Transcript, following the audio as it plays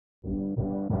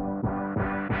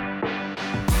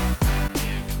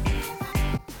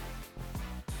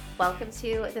Welcome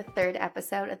to the third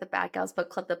episode of the Bad Gals Book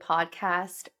Club, the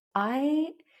podcast. I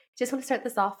just want to start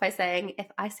this off by saying if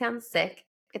I sound sick,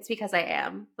 it's because I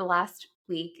am. The last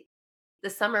week, the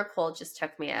summer cold just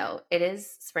took me out. It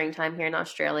is springtime here in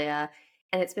Australia,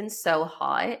 and it's been so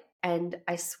hot. And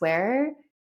I swear,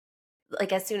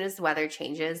 like as soon as the weather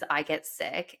changes, I get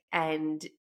sick. And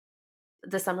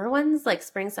the summer ones, like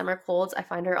spring, summer colds, I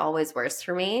find are always worse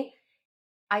for me.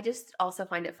 I just also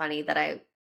find it funny that I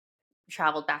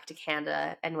traveled back to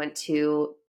Canada and went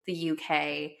to the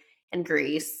UK and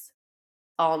Greece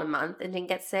all in a month and didn't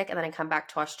get sick. And then I come back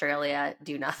to Australia,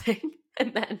 do nothing,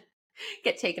 and then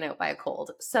get taken out by a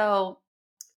cold. So,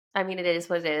 I mean, it is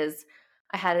what it is.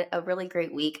 I had a really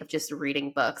great week of just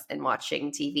reading books and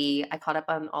watching TV. I caught up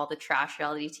on all the trash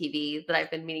reality TV that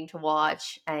I've been meaning to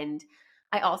watch. And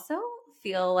I also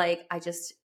feel like I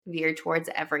just veered towards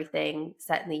everything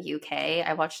set in the UK.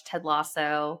 I watched Ted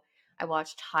Lasso, I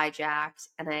watched Hijacked,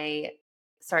 and I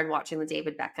started watching the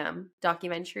David Beckham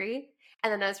documentary.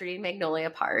 And then I was reading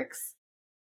Magnolia Parks.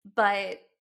 But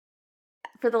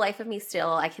for the life of me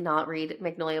still, I cannot read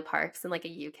Magnolia Parks in like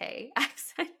a UK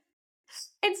accent.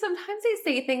 And sometimes they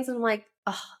say things and I'm like,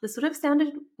 oh, this would have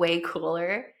sounded way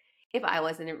cooler if I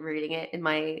wasn't reading it in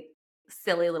my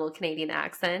silly little Canadian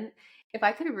accent. If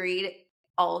I could read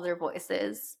all of their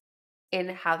voices in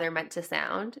how they're meant to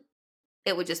sound,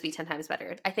 it would just be 10 times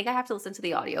better. I think I have to listen to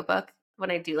the audiobook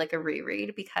when I do like a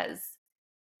reread because,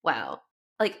 wow,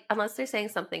 like unless they're saying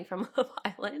something from Love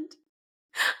Island,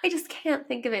 I just can't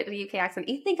think of it in a UK accent.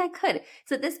 You think I could?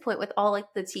 So at this point, with all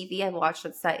like the TV I've watched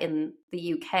that's set in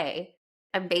the UK,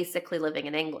 I'm basically living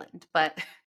in England. But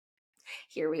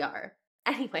here we are.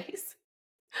 Anyways,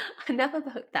 enough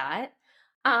about that.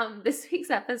 This week's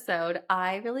episode,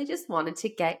 I really just wanted to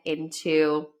get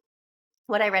into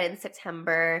what I read in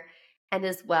September and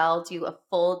as well do a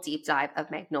full deep dive of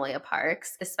Magnolia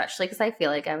Parks, especially because I feel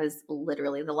like I was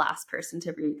literally the last person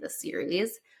to read this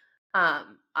series.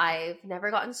 I've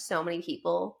never gotten so many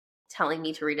people telling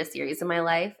me to read a series in my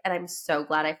life, and I'm so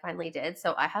glad I finally did.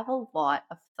 So I have a lot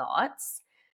of thoughts,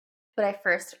 but I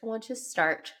first want to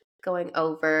start going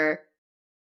over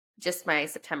just my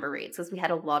September reads because we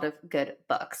had a lot of good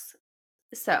books.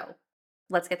 So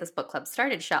let's get this book club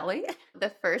started, shall we?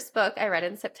 The first book I read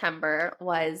in September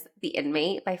was The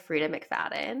Inmate by Frida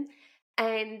McFadden.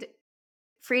 And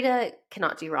Frida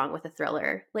cannot do wrong with a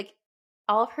thriller. Like,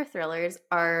 all of her thrillers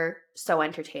are so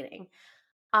entertaining.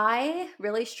 I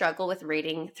really struggle with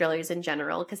rating thrillers in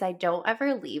general because I don't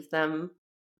ever leave them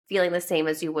feeling the same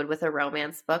as you would with a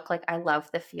romance book. Like, I love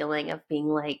the feeling of being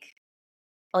like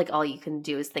all you can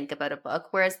do is think about a book.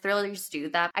 Whereas thrillers do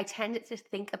that. I tend to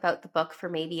think about the book for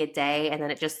maybe a day and then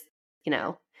it just,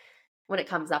 when it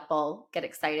comes up, I'll get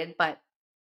excited. But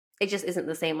it just isn't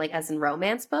the same like as in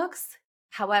romance books.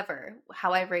 However,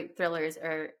 how I rate thrillers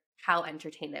are how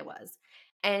entertained I was.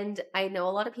 And I know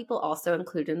a lot of people also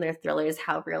include in their thrillers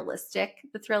how realistic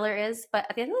the thriller is. But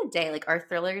at the end of the day, like, are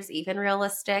thrillers even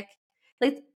realistic?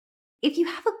 Like, if you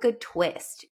have a good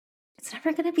twist, it's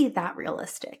never going to be that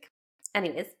realistic.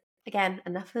 Anyways, again,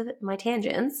 enough of my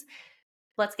tangents.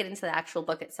 Let's get into the actual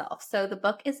book itself. So the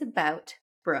book is about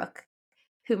Brooke,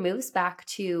 who moves back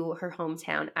to her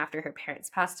hometown after her parents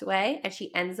passed away, and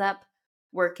she ends up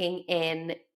working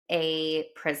in a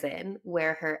prison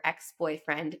where her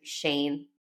ex-boyfriend Shane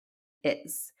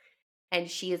is.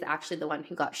 And she is actually the one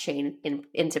who got Shane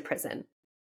into prison.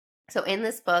 So in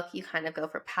this book, you kind of go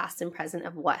for past and present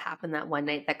of what happened that one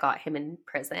night that got him in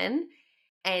prison.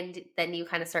 And then you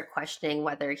kind of start questioning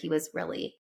whether he was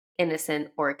really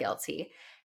innocent or guilty.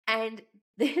 And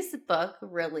this book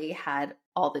really had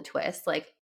all the twists.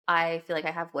 Like, I feel like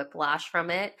I have whiplash from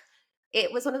it.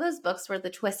 It was one of those books where the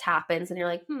twist happens and you're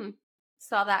like,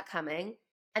 saw that coming.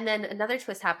 And then another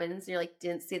twist happens and you're like,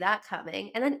 didn't see that coming.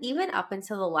 And then even up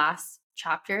until the last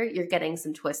chapter, you're getting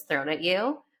some twists thrown at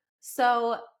you.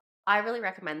 So I really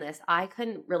recommend this. I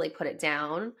couldn't really put it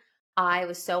down. I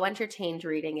was so entertained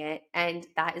reading it, and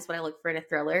that is what I look for in a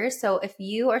thriller. So if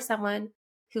you are someone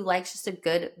who likes just a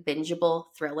good bingeable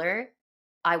thriller,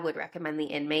 I would recommend The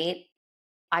Inmate.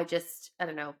 I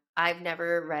don't know. I've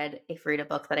never read a Frida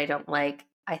book that I don't like.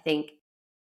 I think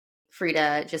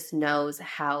Frida just knows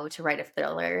how to write a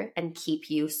thriller and keep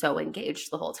you so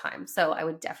engaged the whole time. So I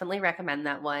would definitely recommend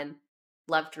that one.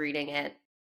 Loved reading it.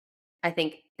 I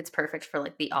think it's perfect for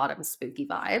like the autumn spooky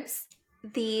vibes.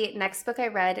 The next book I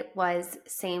read was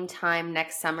Same Time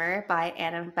Next Summer by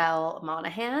Annabelle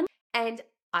Monaghan. And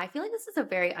I feel like this is a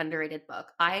very underrated book.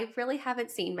 I really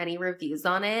haven't seen many reviews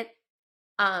on it.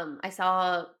 I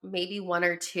saw maybe one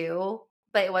or two,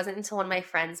 but it wasn't until one of my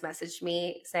friends messaged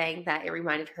me saying that it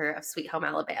reminded her of Sweet Home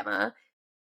Alabama.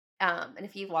 And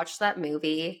if you've watched that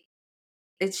movie,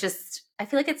 it's just, I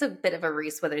feel like it's a bit of a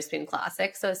Reese Witherspoon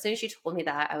classic. So as soon as you told me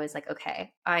that, I was like,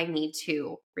 okay, I need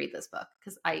to read this book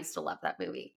because I used to love that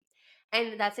movie.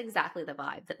 And that's exactly the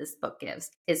vibe that this book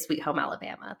gives is Sweet Home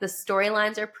Alabama. The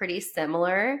storylines are pretty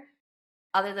similar,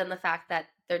 other than the fact that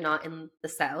they're not in the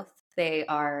South. They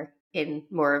are in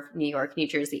more of New York, New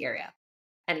Jersey area.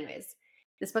 Anyways,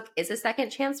 this book is a second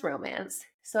chance romance.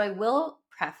 So I will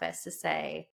preface to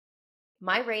say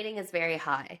my rating is very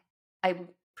high. I'm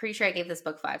pretty sure I gave this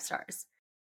book 5 stars.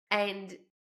 And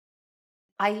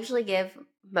I usually give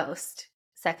most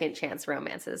second chance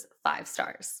romances 5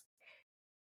 stars.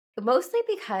 Mostly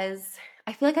because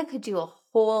I feel like I could do a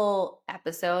whole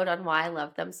episode on why I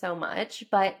love them so much,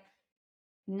 but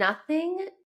nothing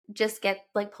just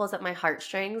pulls at my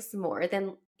heartstrings more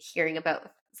than hearing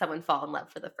about someone fall in love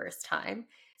for the first time.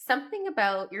 Something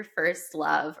about your first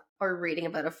love or reading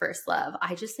about a first love,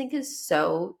 I just think is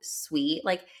so sweet.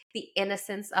 Like the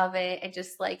innocence of it and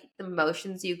just like the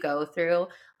emotions you go through.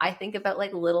 I think about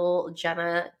like little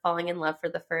Jenna falling in love for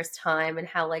the first time and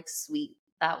how like sweet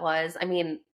that was. I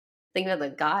mean, thinking of the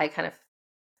guy kind of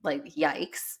like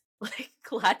yikes. Like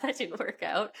glad that didn't work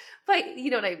out. But you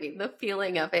know what I mean? The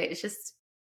feeling of it is just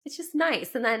it's just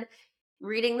nice. And then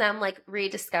reading them like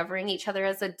rediscovering each other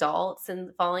as adults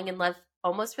and falling in love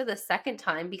almost for the second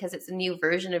time because it's a new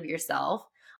version of yourself.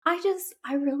 I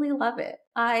really love it.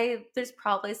 I There's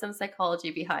probably some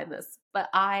psychology behind this, but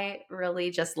I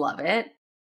really just love it.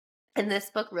 And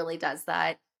this book really does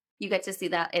that. You get to see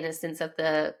that innocence of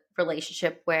the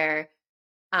relationship where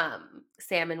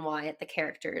Sam and Wyatt, the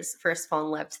characters, first fall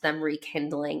in love to them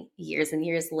rekindling years and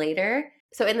years later.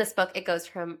 So in this book, it goes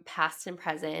from past and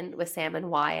present with Sam and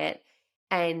Wyatt,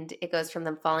 and it goes from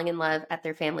them falling in love at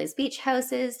their family's beach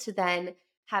houses to then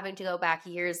having to go back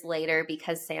years later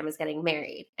because Sam is getting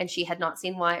married. And she had not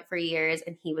seen Wyatt for years,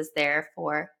 and he was there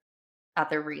for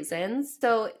other reasons.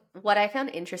 So what I found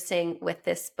interesting with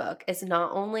this book is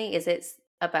not only is it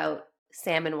about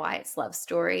Sam and Wyatt's love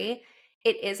story,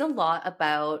 it is a lot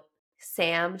about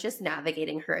Sam just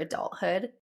navigating her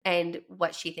adulthood and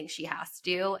what she thinks she has to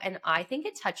do. And I think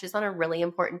it touches on a really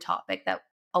important topic that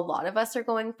a lot of us are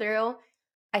going through.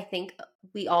 I think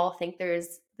we all think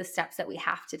there's the steps that we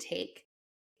have to take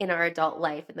in our adult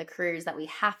life and the careers that we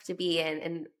have to be in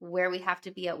and where we have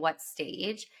to be at what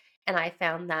stage. And I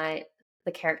found that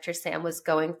the character Sam was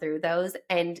going through those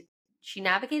and she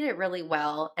navigated it really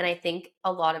well. And I think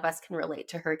a lot of us can relate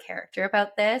to her character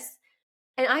about this.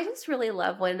 And I just really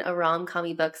love when a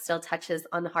rom-com book still touches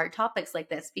on hard topics like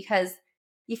this because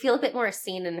you feel a bit more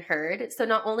seen and heard. So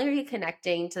not only are you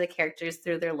connecting to the characters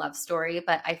through their love story,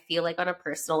 but I feel like on a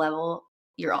personal level,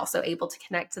 you're also able to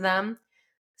connect to them.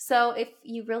 So if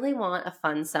you really want a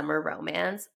fun summer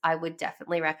romance, I would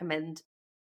definitely recommend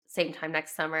Same Time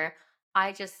Next Summer.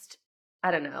 I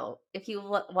don't know. If you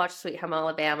watched Sweet Home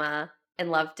Alabama and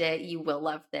loved it, you will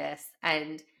love this.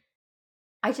 And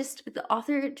the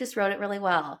author just wrote it really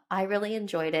well. I really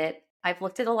enjoyed it. I've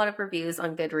looked at a lot of reviews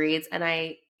on Goodreads and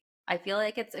I feel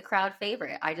like it's a crowd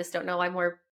favorite. I just don't know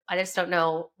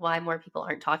why more people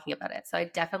aren't talking about it. So I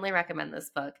definitely recommend this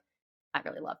book. I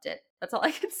really loved it. That's all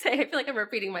I can say. I feel like I'm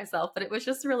repeating myself, but it was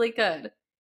just really good.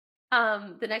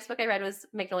 The next book I read was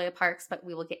Magnolia Parks, but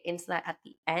we will get into that at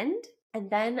the end. And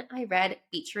then I read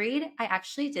Beach Read. I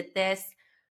actually did this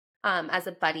as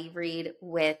a buddy read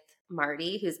with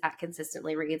Marty, who's at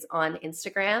Consistently Reads on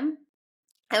Instagram.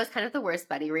 I was kind of the worst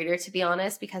buddy reader, to be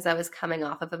honest, because I was coming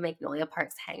off of a Magnolia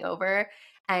Parks hangover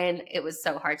and it was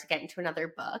so hard to get into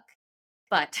another book.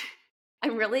 But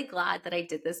I'm really glad that I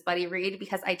did this buddy read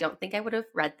because I don't think I would have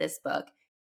read this book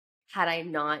had I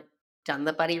not done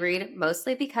the buddy read,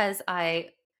 mostly because I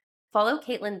follow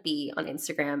Caitlin B on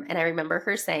Instagram and I remember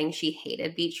her saying she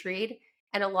hated Beach Read.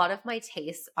 And a lot of my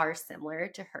tastes are similar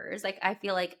to hers. Like I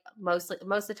feel like most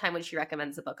of the time when she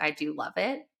recommends a book, I do love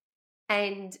it.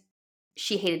 And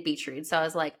she hated Beach Read. So I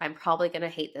was like, I'm probably gonna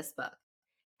hate this book.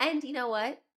 And you know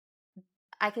what?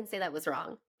 I can say that was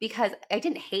wrong because I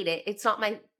didn't hate it. It's not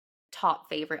my top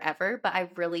favorite ever, but I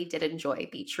really did enjoy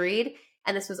Beach Read.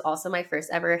 And this was also my first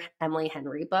ever Emily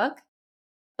Henry book.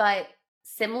 But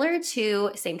similar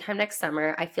to Same Time Next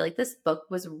Summer, I feel like this book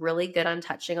was really good on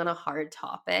touching on a hard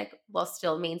topic while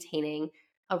still maintaining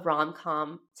a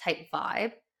rom-com type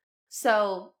vibe.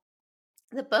 So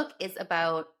the book is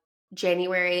about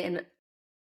January and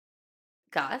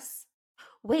Gus.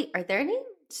 Wait, are their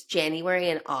names January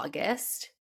and August?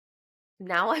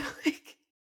 Now I'm like,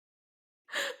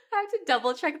 I have to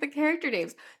double check the character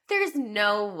names. There's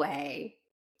no way.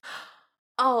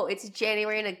 Oh, it's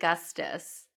January and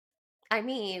Augustus. I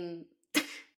mean,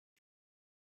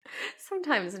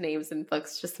 Sometimes names in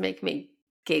books just make me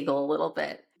giggle a little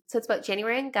bit. So it's about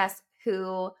January and Gus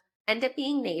who end up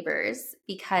being neighbors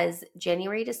because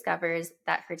January discovers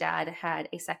that her dad had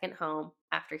a second home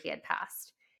after he had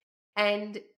passed.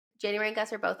 And January and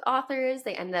Gus are both authors.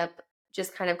 They end up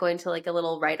just kind of going to like a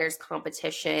little writers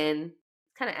competition,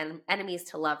 kind of enemies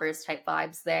to lovers type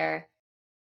vibes there.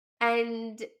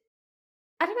 And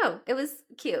I don't know, it was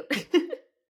cute. I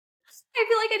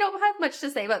feel like I don't have much to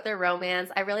say about their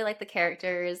romance. I really like the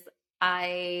characters.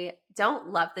 I don't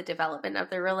love the development of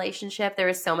their relationship. There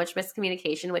was so much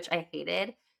miscommunication, which I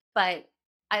hated, but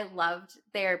I loved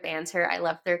their banter. I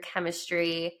loved their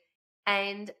chemistry.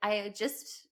 And I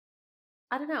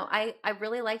don't know, I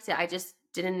really liked it. I just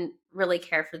didn't really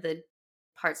care for the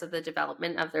parts of the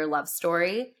development of their love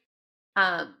story.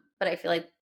 But I feel like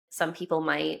some people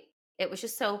might. It was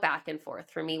just so back and forth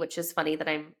for me, which is funny that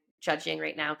I'm judging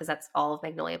right now because that's all of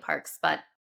Magnolia Parks. But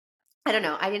I don't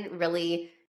know. I didn't really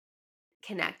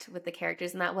connect with the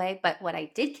characters in that way. But what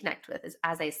I did connect with is,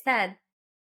 as I said,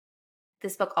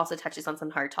 this book also touches on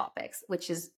some hard topics, which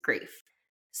is grief.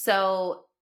 So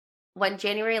when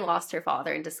January lost her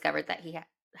father and discovered that he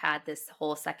had this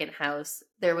whole second house,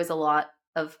 there was a lot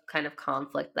of kind of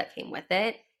conflict that came with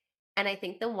it. And I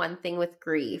think the one thing with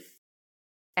grief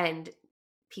and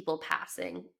people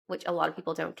passing, which a lot of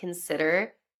people don't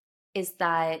consider, is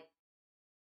that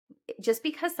just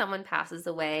because someone passes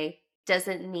away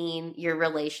doesn't mean your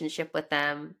relationship with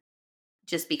them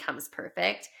just becomes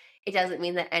perfect. It doesn't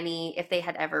mean that if they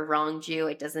had ever wronged you,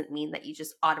 it doesn't mean that you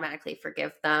just automatically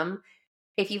forgive them.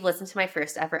 If you've listened to my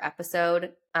first ever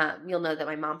episode, you'll know that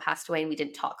my mom passed away and we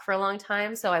didn't talk for a long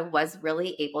time. So I was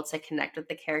really able to connect with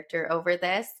the character over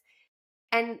this.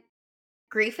 And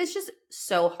grief is just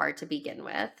so hard to begin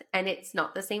with, and it's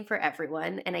not the same for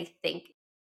everyone. And I think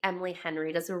Emily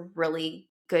Henry does a really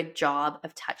good job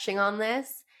of touching on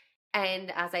this.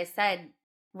 And as I said,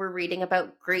 we're reading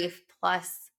about grief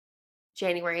plus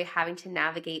January having to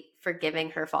navigate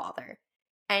forgiving her father.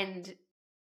 And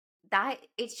that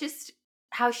it's just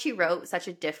how she wrote such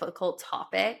a difficult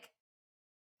topic.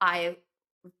 I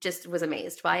just was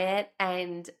amazed by it.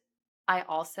 And I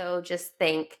also just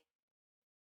think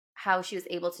how she was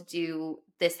able to do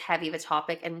this heavy of a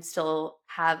topic and still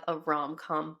have a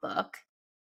rom-com book.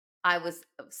 I was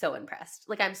so impressed.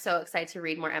 Like, I'm so excited to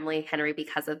read more Emily Henry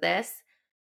because of this.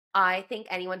 I think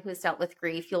anyone who has dealt with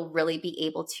grief, you'll really be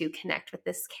able to connect with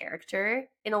this character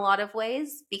in a lot of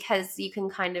ways because you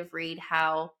can kind of read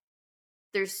how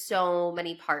there's so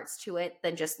many parts to it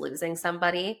than just losing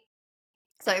somebody.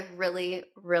 So I really,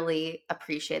 really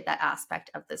appreciate that aspect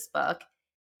of this book.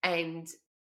 And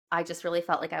I just really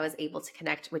felt like I was able to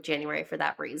connect with January for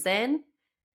that reason.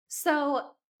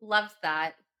 So loved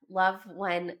that. Love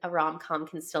when a rom-com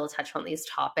can still touch on these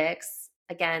topics.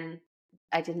 Again,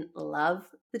 I didn't love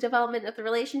the development of the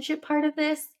relationship part of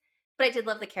this, but I did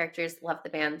love the characters, love the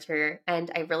banter, and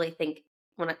I really think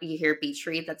when you hear beach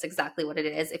read, that's exactly what it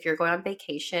is. If you're going on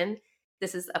vacation,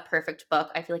 this is a perfect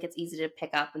book. I feel like it's easy to pick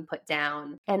up and put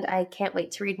down, and I can't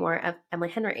wait to read more of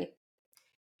Emily Henry.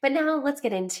 But now let's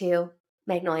get into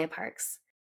Magnolia Parks.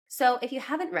 So if you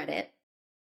haven't read it,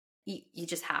 you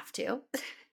just have to.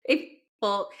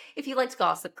 If you liked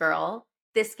Gossip Girl,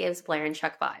 this gives Blair and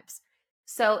Chuck vibes.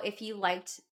 So if you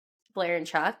liked Blair and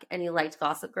Chuck and you liked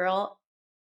Gossip Girl,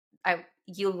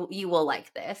 you will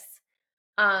like this.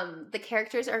 The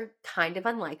characters are kind of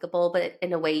unlikable, but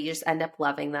in a way you just end up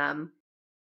loving them.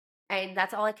 And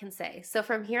that's all I can say. So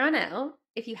from here on out,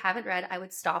 if you haven't read, I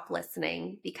would stop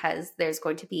listening because there's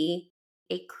going to be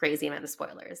a crazy amount of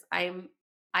spoilers. I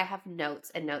have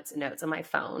notes and notes and notes on my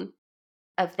phone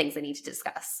of things I need to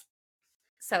discuss.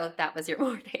 So that was your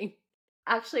warning.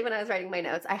 Actually, when I was writing my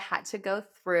notes, I had to go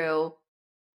through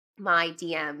my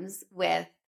DMs with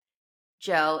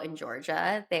Joe and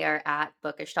Georgia. They are at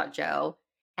bookish.joe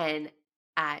and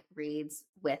at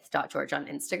readswith.georgia on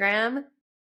Instagram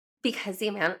because the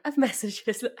amount of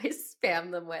messages that I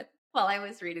spammed them with while I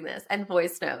was reading this and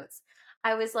voice notes.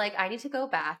 I was like, I need to go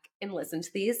back and listen to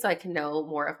these so I can know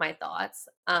more of my thoughts.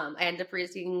 I ended up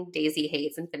reading Daisy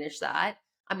Hates and finished that.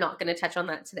 I'm not going to touch on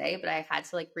that today, but I had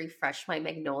to like refresh my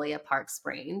Magnolia Parks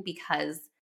brain because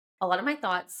a lot of my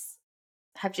thoughts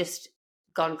have just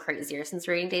gone crazier since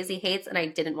reading Daisy Hates, and I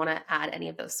didn't want to add any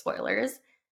of those spoilers.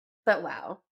 But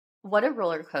wow, what a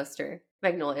roller coaster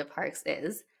Magnolia Parks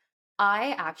is.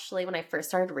 I actually, when I first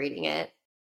started reading it,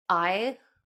 I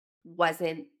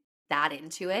wasn't that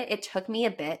into it. It took me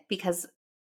a bit because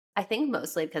I think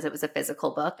mostly because it was a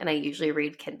physical book and I usually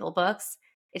read Kindle books.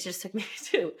 It just took me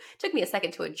a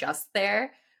second to adjust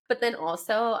there. But then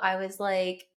also I was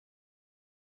like,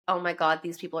 oh my God,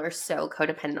 these people are so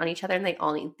codependent on each other and they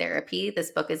all need therapy.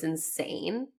 This book is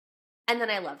insane. And then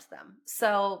I loved them.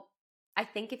 So I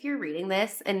think if you're reading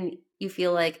this and you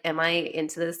feel like, am I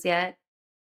into this yet?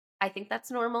 I think that's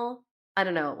normal. I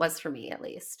don't know. It was for me at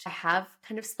least. I have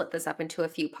kind of split this up into a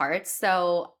few parts.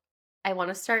 So I want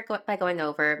to start by going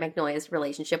over Magnolia's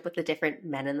relationship with the different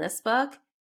men in this book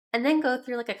and then go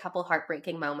through like a couple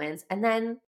heartbreaking moments. And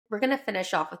then we're going to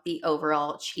finish off with the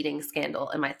overall cheating scandal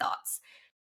and my thoughts.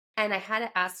 And I had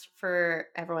to ask for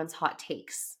everyone's hot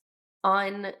takes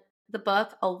on the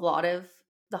book. A lot of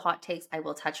the hot takes I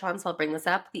will touch on, so I'll bring this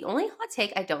up. The only hot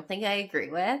take I don't think I agree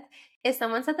with is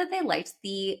someone said that they liked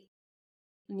the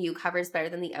new covers better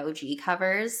than the OG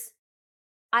covers.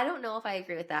 I don't know if I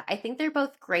agree with that. I think they're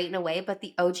both great in a way, but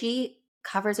the OG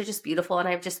covers are just beautiful and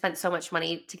I've just spent so much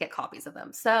money to get copies of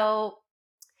them. So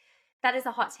that is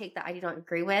a hot take that I do not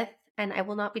agree with, and I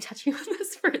will not be touching on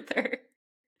this further.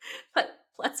 But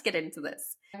let's get into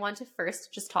this. I want to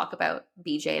first just talk about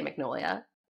BJ and Magnolia.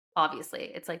 Obviously,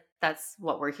 it's like that's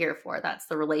what we're here for. That's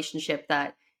the relationship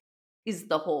that is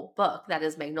the whole book. That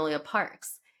is Magnolia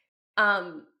Parks.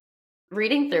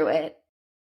 Reading through it,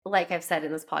 like I've said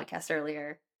in this podcast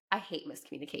earlier, I hate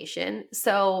miscommunication.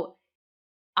 So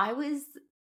I was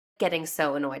getting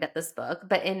so annoyed at this book,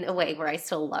 but in a way where I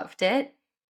still loved it.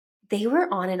 They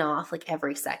were on and off like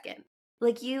every second.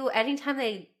 Like anytime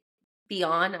they be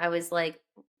on, I was like,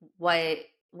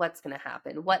 what's gonna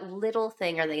happen? What little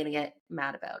thing are they gonna get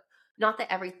mad about? Not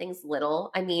that everything's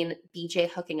little. I mean, BJ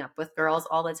hooking up with girls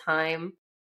all the time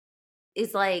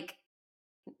is like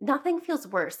nothing feels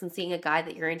worse than seeing a guy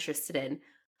that you're interested in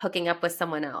hooking up with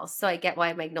someone else. So I get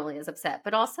why Magnolia is upset.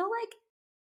 But also like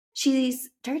she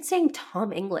starts saying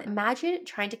Tom England. Imagine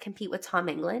trying to compete with Tom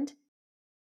England.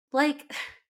 Like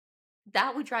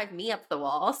that would drive me up the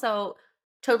wall. So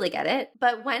totally get it.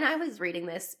 But when I was reading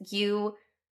this, you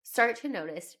start to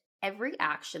notice every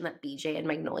action that BJ and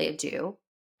Magnolia do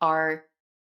are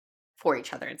for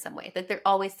each other in some way. That they're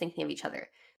always thinking of each other.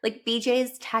 Like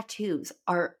BJ's tattoos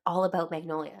are all about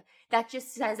Magnolia. That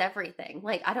just says everything.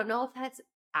 Like I don't know if that's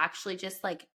actually just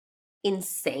like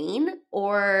insane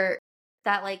or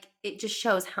that like it just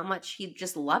shows how much he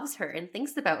just loves her and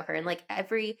thinks about her, and like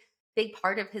every big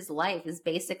part of his life is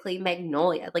basically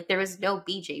Magnolia. Like there was no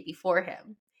BJ before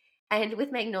him. And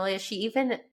with Magnolia, she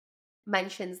even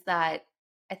mentions that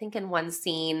I think in one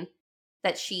scene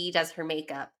that she does her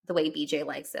makeup the way BJ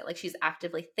likes it. Like she's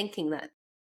actively thinking that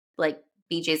like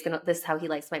BJ's gonna, this is how he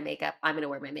likes my makeup, I'm gonna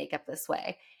wear my makeup this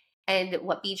way. And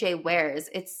what BJ wears,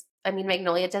 I mean,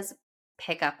 Magnolia does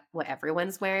pick up what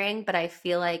everyone's wearing, but I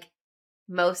feel like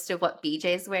most of what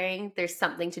BJ's wearing, there's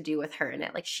something to do with her in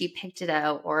it. Like she picked it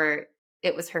out or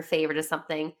it was her favorite or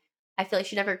something. I feel like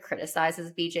she never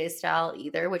criticizes BJ's style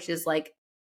either, which is like,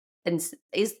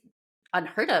 is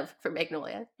unheard of for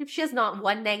Magnolia. If she has not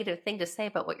one negative thing to say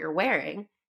about what you're wearing,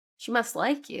 she must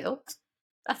like you.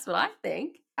 That's what I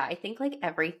think. I think like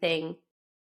everything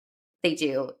they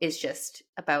do is just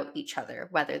about each other,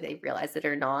 whether they realize it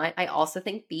or not. I also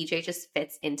think BJ just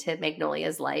fits into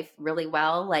Magnolia's life really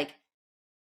well. Like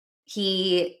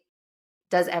he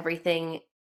does everything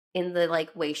in the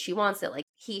like way she wants it. Like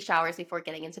he showers before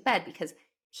getting into bed because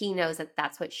he knows that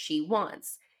that's what she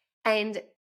wants. And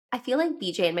I feel like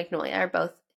BJ and Magnolia are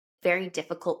both very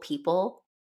difficult people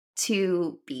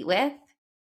to be with.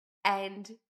 And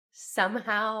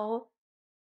somehow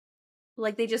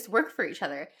like they just work for each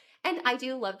other. And I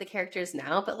do love the characters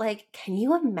now, but like, can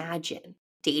you imagine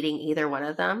dating either one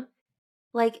of them?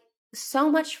 Like, so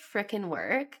much freaking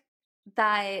work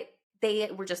that they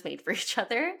were just made for each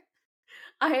other.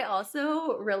 I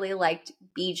also really liked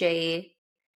BJ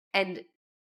and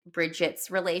Bridget's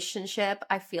relationship.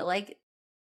 I feel like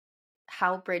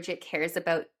how Bridget cares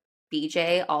about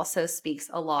BJ also speaks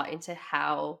a lot into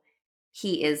how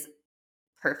he is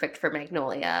perfect for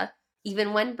Magnolia.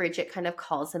 Even when Bridget kind of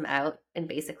calls him out and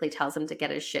basically tells him to get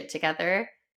his shit together,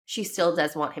 she still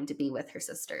does want him to be with her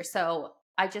sister. So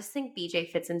I just think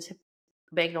BJ fits into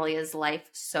Magnolia's life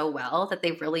so well that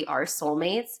they really are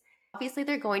soulmates. Obviously,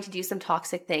 they're going to do some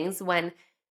toxic things when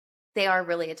they are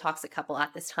really a toxic couple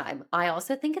at this time. I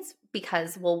also think it's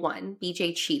because, well, one,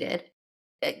 BJ cheated.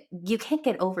 You can't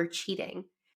get over cheating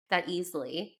that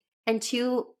easily. And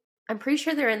two, I'm pretty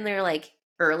sure they're in their like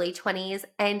early 20s.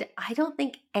 And I don't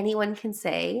think anyone can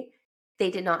say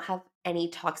they did not have any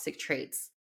toxic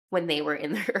traits when they were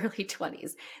in their early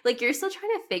 20s. Like you're still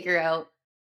trying to figure out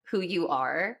who you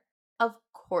are. Of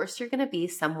course, you're going to be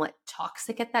somewhat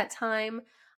toxic at that time.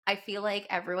 I feel like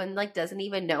everyone like doesn't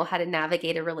even know how to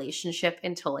navigate a relationship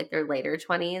until like their later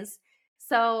 20s.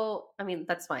 So, I mean,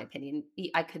 that's my opinion.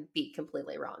 I could be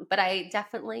completely wrong, but I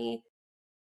definitely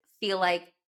feel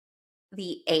like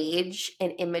the age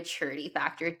and immaturity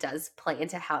factor does play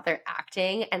into how they're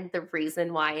acting. And the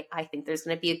reason why I think there's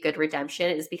going to be a good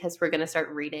redemption is because we're going to start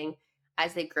reading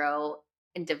as they grow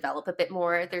and develop a bit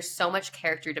more. There's so much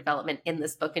character development in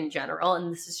this book in general.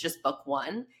 And this is just book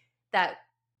one that,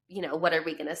 what are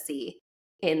we going to see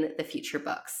in the future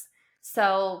books?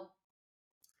 So,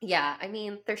 yeah, I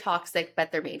mean, they're toxic,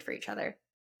 but they're made for each other,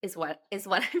 is what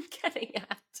I'm getting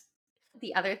at.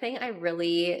 The other thing I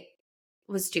really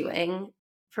was doing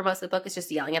for most of the book is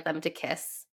just yelling at them to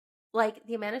kiss. Like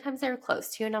the amount of times they were close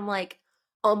to you, and I'm like,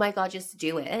 oh my God, just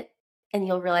do it. And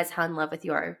you'll realize how in love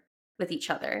you are with each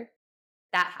other.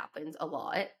 That happened a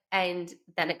lot. And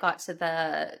then it got to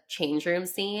the change room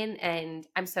scene, and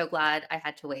I'm so glad I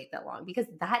had to wait that long because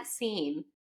that scene,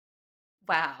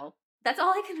 wow, that's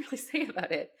all I can really say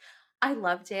about it. I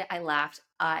loved it. I laughed.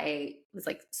 I was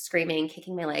like screaming,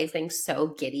 kicking my legs, being so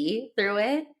giddy through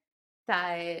it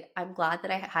that I'm glad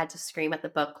that I had to scream at the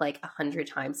book like 100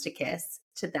 times to kiss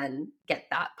to then get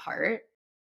that part.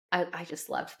 I just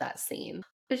loved that scene.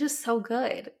 It was just so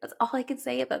good. That's all I could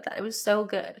say about that. It was so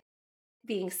good.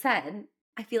 Being said,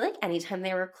 I feel like anytime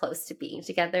they were close to being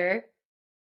together,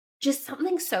 just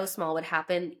something so small would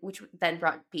happen, which then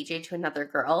brought BJ to another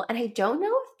girl. And I don't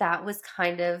know if that was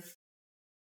kind of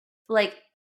like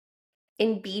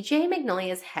in BJ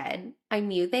Magnolia's head,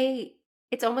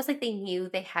 it's almost like they knew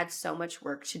they had so much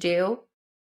work to do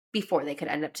before they could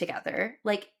end up together.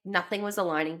 Like nothing was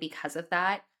aligning because of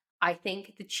that. I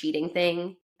think the cheating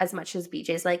thing, as much as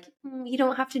BJ's like, you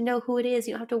don't have to know who it is,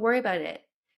 you don't have to worry about it.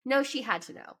 No, she had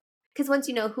to know. Because once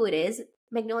you know who it is,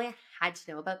 Magnolia had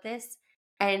to know about this.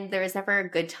 And there was never a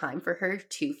good time for her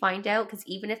to find out. Because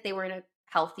even if they were in a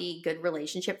healthy, good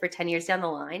relationship for 10 years down the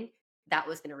line, that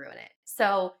was going to ruin it.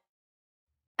 So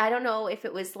I don't know if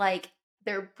it was like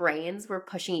their brains were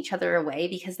pushing each other away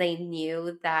because they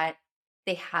knew that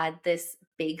they had this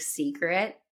big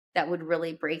secret that would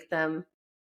really break them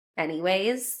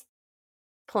anyways,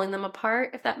 pulling them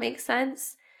apart, if that makes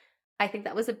sense. I think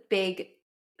that was a big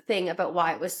thing about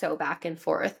why it was so back and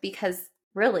forth because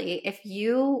really,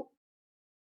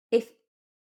 if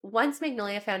once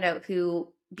Magnolia found out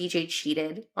who BJ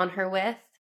cheated on her with,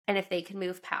 and if they could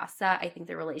move past that, I think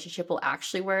the relationship will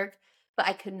actually work. But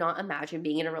I could not imagine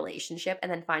being in a relationship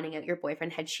and then finding out your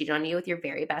boyfriend had cheated on you with your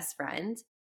very best friend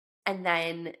and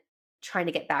then trying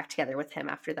to get back together with him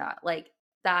after that. Like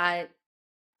that,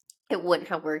 it wouldn't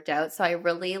have worked out. So I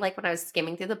really, like, when I was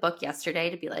skimming through the book yesterday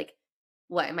to be like,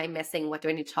 what am I missing? What do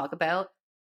I need to talk about?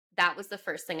 That was the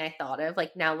first thing I thought of.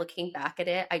 Like now looking back at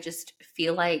it, I just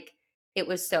feel like it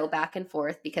was so back and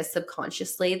forth because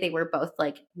subconsciously they were both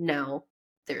like, no,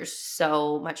 there's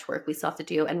so much work we still have to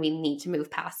do and we need to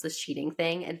move past this cheating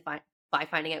thing and by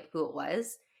finding out who it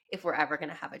was if we're ever going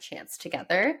to have a chance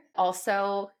together.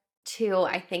 Also, too,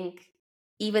 I think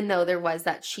even though there was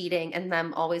that cheating and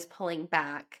them always pulling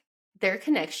back, their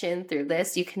connection through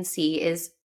this you can see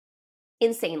is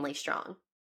insanely strong.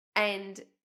 And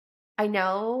I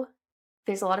know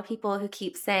there's a lot of people who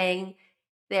keep saying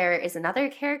there is another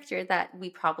character that we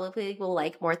probably will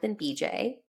like more than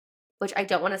BJ, which I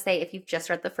don't want to say if you've just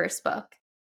read the first book.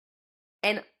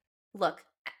 And look,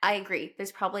 I agree.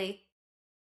 There's probably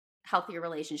healthier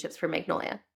relationships for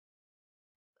Magnolia.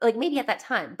 Like maybe at that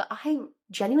time, but I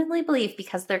genuinely believe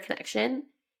because of their connection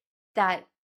that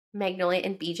Magnolia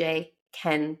and BJ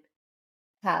can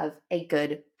have a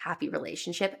good, happy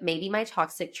relationship. Maybe my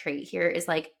toxic trait here is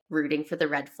like rooting for the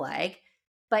red flag,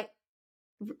 but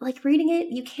like reading it,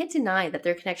 you can't deny that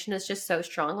their connection is just so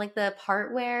strong. Like the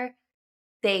part where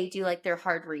they do like their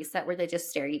hard reset where they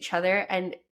just stare at each other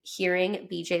and hearing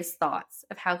BJ's thoughts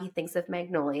of how he thinks of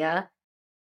Magnolia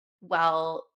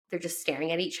while they're just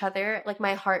staring at each other, like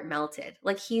my heart melted.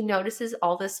 Like he notices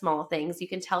all the small things. You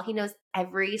can tell he knows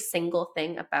every single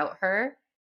thing about her.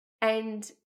 And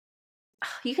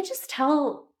you can just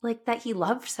tell like that he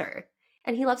loves her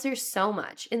and he loves her so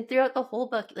much. And throughout the whole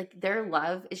book, like their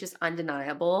love is just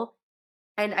undeniable.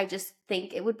 And I just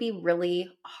think it would be really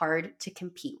hard to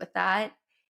compete with that.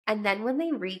 And then when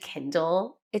they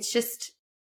rekindle, it's just,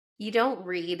 you don't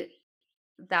read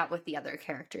that with the other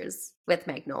characters with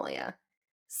Magnolia.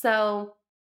 So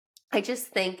I just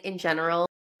think in general,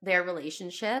 their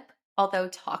relationship, although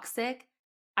toxic,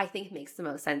 I think makes the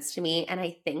most sense to me. And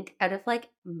I think out of like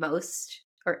most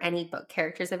or any book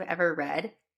characters I've ever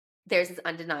read, theirs is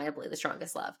undeniably the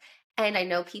strongest love. And I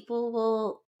know people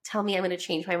will tell me I'm going to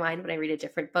change my mind when I read a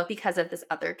different book because of this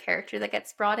other character that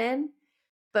gets brought in.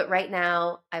 But right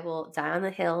now, I will die on the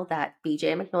hill that BJ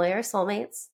and Magnolia are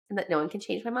soulmates and that no one can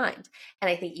change my mind. And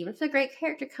I think even if a great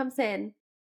character comes in,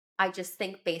 I just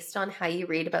think based on how you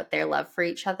read about their love for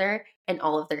each other and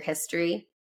all of their history,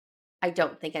 I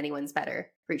don't think anyone's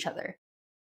better for each other.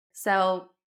 So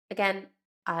again,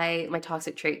 my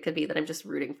toxic trait could be that I'm just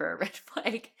rooting for a red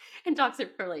flag and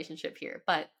toxic relationship here,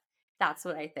 but that's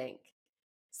what I think.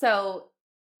 So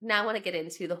now I want to get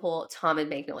into the whole Tom and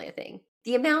Magnolia thing.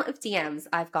 The amount of DMs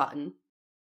I've gotten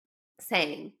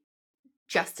saying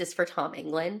justice for Tom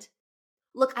England.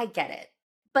 Look, I get it,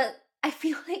 but I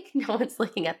feel like no one's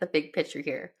looking at the big picture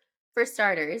here. For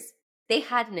starters, they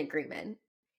had an agreement.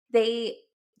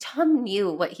 Tom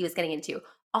knew what he was getting into.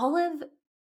 All of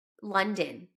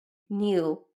London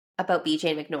knew about BJ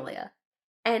and Magnolia.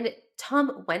 And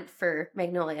Tom went for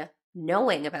Magnolia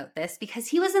knowing about this because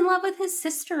he was in love with his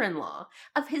sister-in-law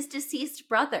of his deceased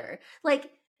brother.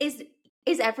 Like, is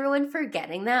everyone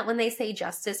forgetting that when they say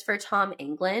justice for Tom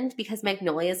England because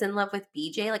Magnolia's in love with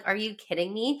BJ? Like, are you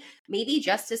kidding me? Maybe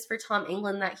justice for Tom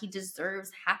England that he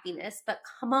deserves happiness, but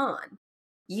come on.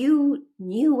 You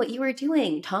knew what you were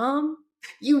doing, Tom.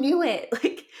 You knew it.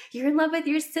 Like, you're in love with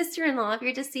your sister-in-law of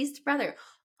your deceased brother.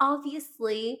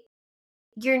 Obviously,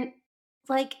 you're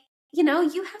like, you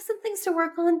have some things to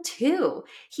work on too.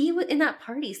 He in that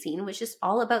party scene was just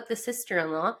all about the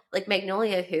sister-in-law, like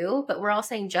Magnolia who, but we're all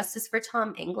saying justice for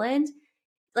Tom England.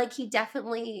 Like, he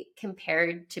definitely,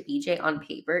 compared to BJ on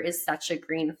paper, is such a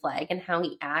green flag in how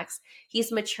he acts.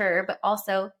 He's mature, but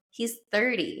also he's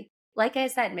 30. Like I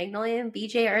said, Magnolia and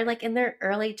BJ are like in their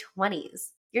early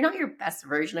 20s. You're not your best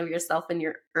version of yourself in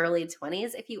your early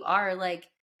 20s. If you are, like,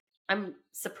 I'm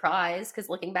surprised because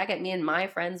looking back at me and my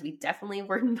friends, we definitely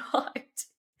were not.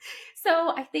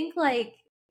 So I think, like,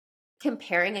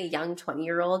 comparing a young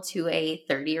 20-year-old to a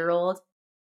 30-year-old,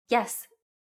 yes,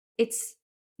 it's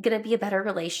going to be a better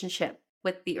relationship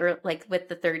with the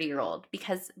 30-year-old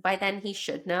because by then he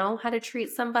should know how to treat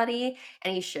somebody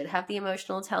and he should have the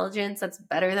emotional intelligence that's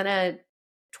better than a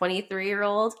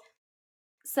 23-year-old.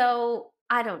 So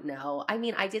I don't know. I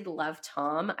mean, I did love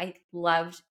Tom. I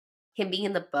loved him being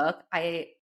in the book. I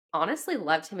honestly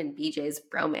loved him and BJ's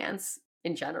bromance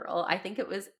in general. I think it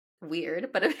was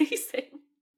weird but amazing.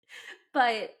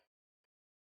 But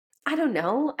I don't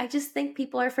know. I just think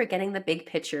people are forgetting the big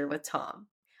picture with Tom.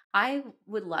 I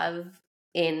would love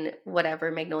in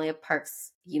whatever Magnolia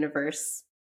Parks universe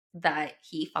that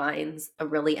he finds a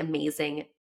really amazing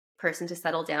person to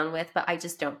settle down with, but I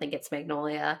just don't think it's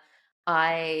Magnolia.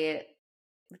 I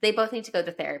They both need to go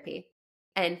to therapy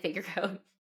and figure out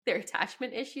their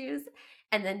attachment issues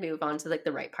and then move on to like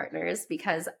the right partners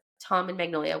because Tom and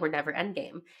Magnolia were never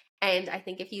endgame. And I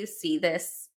think if you see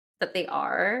this that they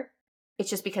are, it's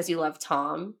just because you love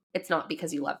Tom. It's not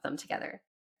because you love them together.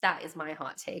 That is my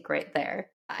hot take right there.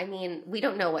 I mean, we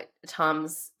don't know what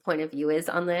Tom's point of view is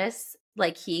on this.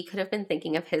 Like, he could have been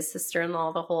thinking of his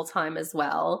sister-in-law the whole time as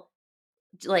well.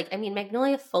 Like, I mean,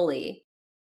 Magnolia fully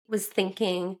was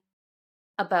thinking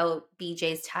about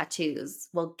BJ's tattoos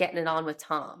while getting it on with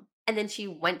Tom. And then she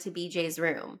went to BJ's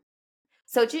room.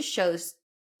 So it just shows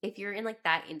if you're in like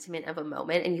that intimate of a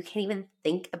moment and you can't even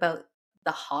think about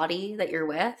the hottie that you're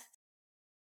with,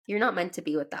 you're not meant to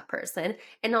be with that person.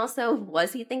 And also,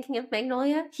 was he thinking of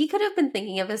Magnolia? He could have been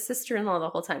thinking of his sister-in-law the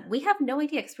whole time. We have no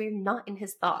idea because we're not in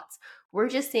his thoughts. We're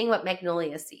just seeing what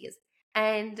Magnolia sees.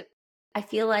 And I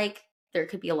feel like there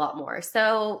could be a lot more.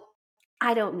 So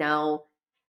I don't know.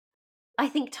 I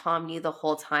think Tom knew the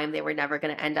whole time they were never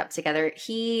going to end up together.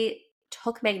 He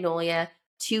took Magnolia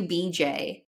to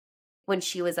BJ when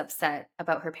she was upset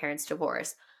about her parents'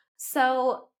 divorce.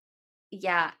 So,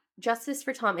 yeah, justice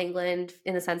for Tom England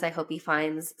in the sense I hope he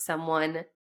finds someone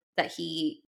that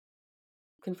he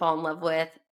can fall in love with.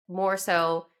 More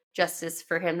so, justice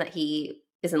for him that he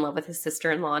is in love with his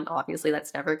sister-in-law, and obviously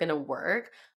that's never going to work.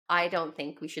 I don't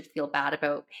think we should feel bad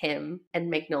about him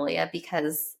and Magnolia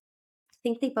because I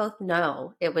think they both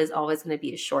know it was always going to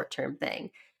be a short-term thing.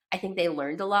 I think they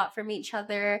learned a lot from each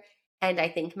other. And I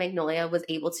think Magnolia was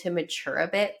able to mature a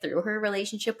bit through her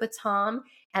relationship with Tom.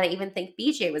 And I even think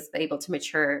BJ was able to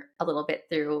mature a little bit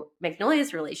through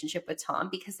Magnolia's relationship with Tom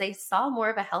because they saw more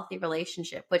of a healthy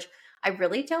relationship, which I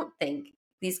really don't think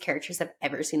these characters have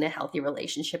ever seen a healthy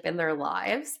relationship in their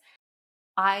lives.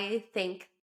 I think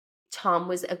Tom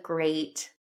was a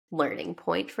great learning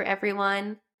point for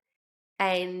everyone.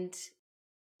 And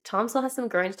Tom still has some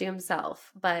growing to do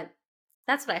himself, but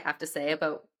that's what I have to say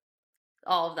about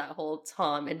all of that whole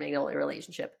Tom and Magnolia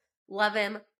relationship. Love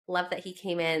him. Love that he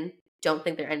came in. Don't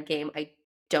think they're endgame. I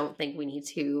don't think we need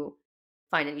to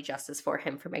find any justice for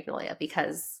him for Magnolia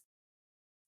because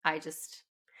I just,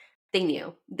 they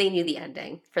knew. They knew the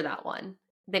ending for that one.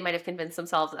 They might have convinced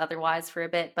themselves otherwise for a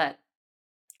bit, but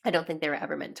I don't think they were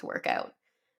ever meant to work out.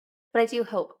 But I do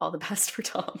hope all the best for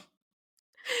Tom.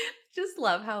 just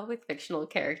love how with fictional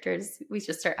characters, we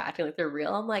just start acting like they're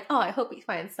real. I'm like, oh, I hope he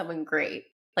finds someone great.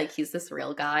 Like he's this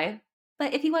real guy.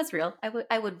 But if he was real,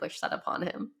 I would wish that upon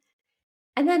him.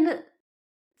 And then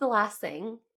the last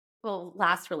thing, well,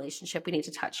 last relationship we need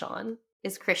to touch on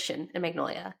is Christian and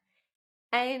Magnolia.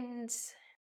 And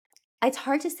it's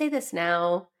hard to say this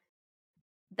now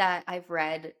that I've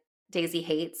read Daisy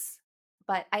Hates,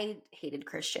 but I hated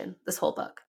Christian this whole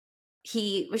book.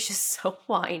 He was just so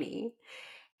whiny.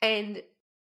 And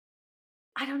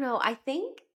I don't know, I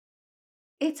think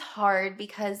it's hard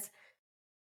because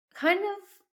kind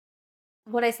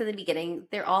of what I said in the beginning,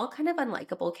 they're all kind of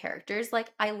unlikable characters.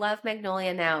 Like I love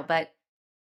Magnolia now, but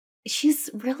she's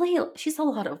a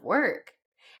lot of work.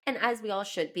 And as we all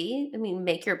should be, I mean,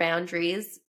 make your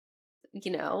boundaries,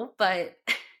 but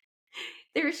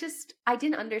there's just, I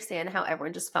didn't understand how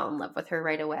everyone just fell in love with her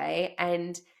right away.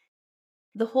 And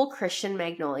the whole Christian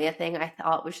Magnolia thing I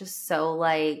thought was just so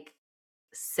like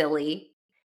silly.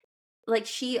 Like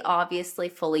she obviously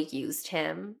fully used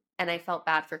him. And I felt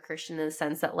bad for Christian in the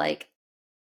sense that like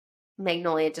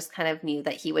Magnolia just kind of knew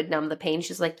that he would numb the pain.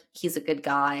 She's like, he's a good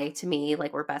guy to me.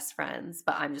 Like we're best friends,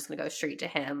 but I'm just going to go straight to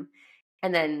him.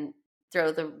 And then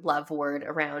throw the love word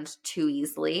around too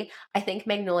easily. I think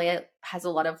Magnolia has a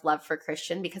lot of love for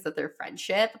Christian because of their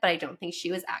friendship, but I don't think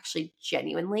she was actually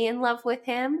genuinely in love with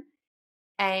him.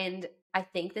 And I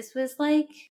think this was like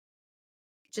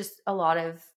just a lot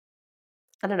of,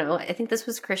 I don't know, I think this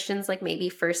was Christian's like maybe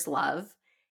first love.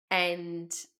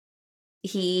 And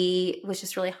he was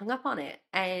just really hung up on it.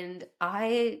 And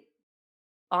I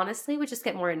honestly would just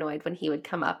get more annoyed when he would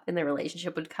come up and the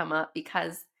relationship would come up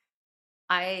because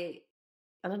I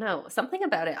don't know, something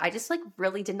about it. I just like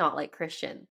really did not like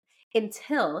Christian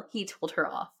until he told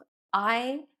her off.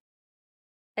 And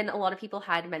a lot of people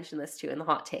had mentioned this too in the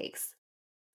hot takes.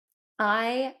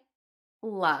 I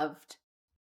loved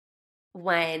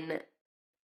when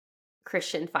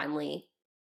Christian finally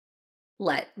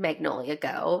let Magnolia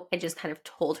go and just kind of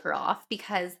told her off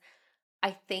because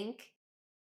I think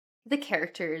the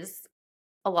characters,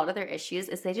 a lot of their issues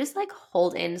is they just like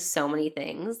hold in so many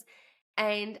things.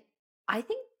 And I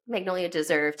think Magnolia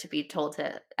deserved to be told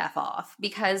to F off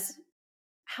because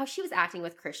how she was acting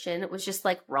with Christian was just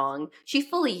like wrong. She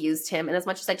fully used him. And as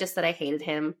much as I just said I hated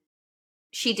him,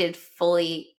 she did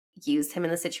fully use him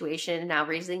in the situation. Now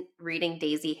reading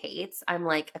Daisy Hates, I'm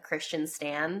like a Christian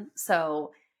stan.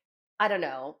 So I don't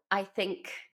know. I think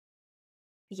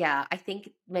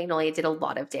Magnolia did a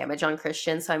lot of damage on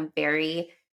Christian. So I'm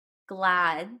very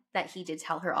glad that he did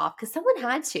tell her off because someone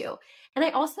had to. And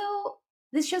I also,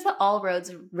 this shows that all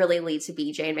roads really lead to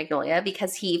BJ and Magnolia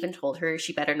because he even told her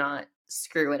she better not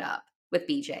screw it up with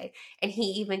BJ. And he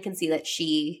even can see that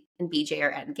she and BJ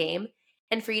are endgame.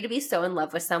 And for you to be so in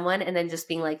love with someone and then just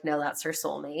being like, no, that's her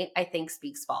soulmate, I think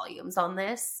speaks volumes on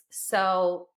this.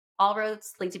 So all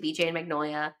roads lead to BJ and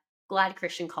Magnolia. Glad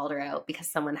Christian called her out because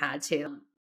someone had to.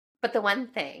 But the one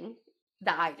thing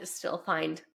that I just still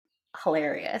find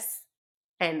hilarious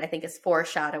and I think is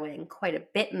foreshadowing quite a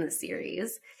bit in the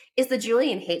series is the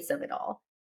Julian Hates of it all.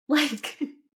 Like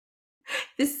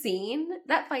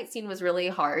that fight scene was really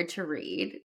hard to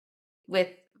read with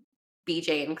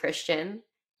BJ and Christian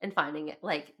and finding out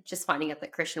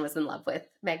that Christian was in love with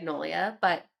Magnolia.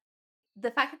 But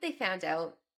the fact that they found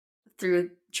out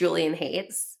through Julian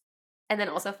Hates and then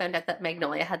also found out that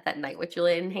Magnolia had that night with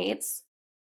Julian Hates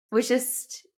was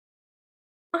just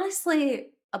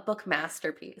honestly a book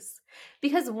masterpiece.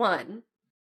 Because one,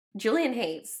 Julian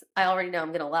Hates, I already know I'm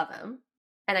going to love him.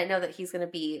 And I know that he's going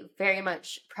to be very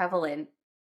much prevalent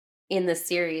in the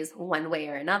series one way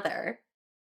or another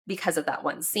because of that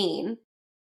one scene.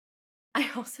 I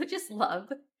also just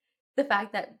love the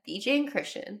fact that BJ and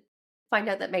Christian find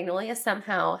out that Magnolia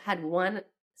somehow had one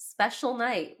special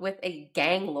night with a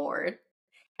gang lord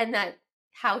and that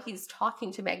how he's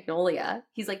talking to Magnolia,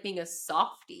 he's like being a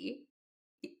softie.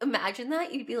 Imagine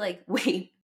that. You'd be like,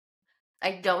 wait,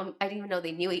 I didn't even know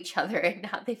they knew each other and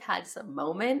now they've had some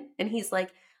moment. And he's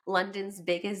like London's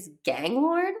biggest gang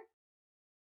lord.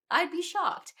 I'd be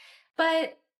shocked.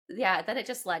 But yeah, then it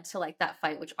just led to like that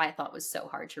fight, which I thought was so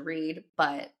hard to read.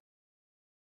 But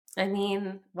I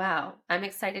mean, wow. I'm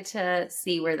excited to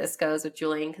see where this goes with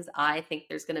Julian because I think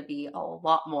there's going to be a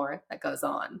lot more that goes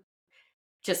on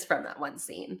just from that one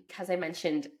scene. Because I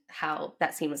mentioned how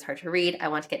that scene was hard to read. I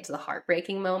want to get to the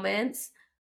heartbreaking moments.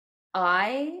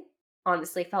 I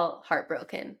honestly felt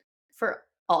heartbroken for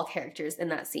all characters in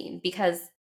that scene because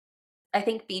I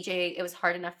think BJ, it was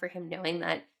hard enough for him knowing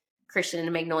that Christian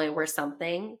and Magnolia were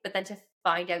something, but then to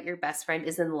find out your best friend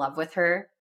is in love with her,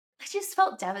 it just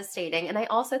felt devastating. And I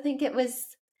also think it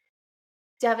was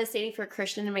devastating for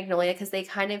Christian and Magnolia because they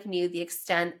kind of knew the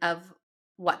extent of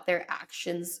what their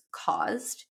actions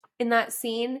caused in that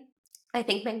scene. I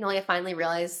think Magnolia finally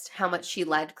realized how much she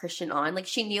led Christian on. Like,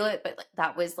 she knew it, but like,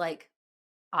 that was like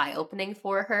eye-opening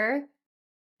for her.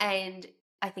 And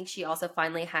I think she also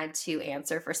finally had to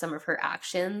answer for some of her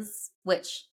actions,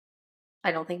 which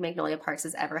I don't think Magnolia Parks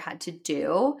has ever had to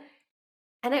do.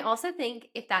 And I also think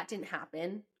if that didn't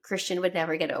happen, Christian would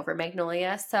never get over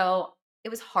Magnolia. So it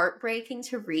was heartbreaking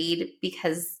to read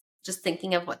because just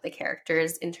thinking of what the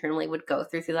characters internally would go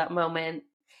through that moment,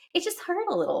 it just hurt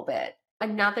a little bit.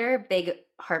 Another big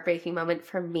heartbreaking moment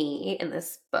for me in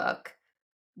this book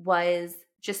was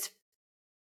just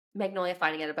Magnolia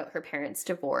finding out about her parents'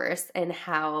 divorce and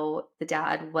how the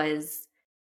dad was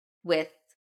with,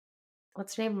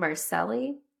 what's her name,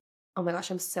 Marcelli? Oh my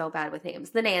gosh, I'm so bad with names.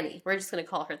 The nanny. We're just going to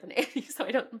call her the nanny so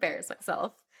I don't embarrass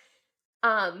myself.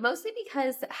 Mostly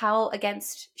because how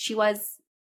against she was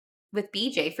with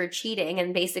BJ for cheating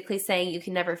and basically saying you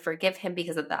can never forgive him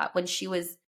because of that when she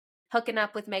was hooking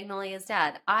up with Magnolia's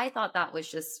dad. I thought that was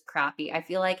just crappy. I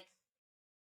feel like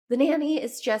the nanny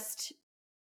is just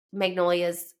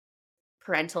Magnolia's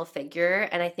parental figure,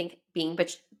 and I think being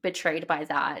betrayed by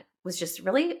that was just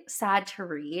really sad to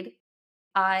read.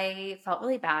 I felt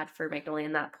really bad for Magnolia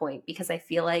in that point because I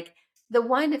feel like the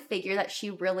one figure that she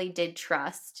really did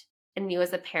trust and knew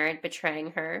as a parent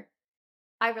betraying her,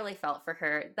 I really felt for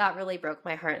her. That really broke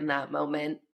my heart in that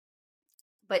moment.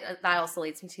 But that also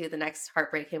leads me to the next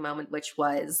heartbreaking moment, which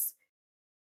was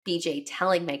BJ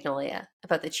telling Magnolia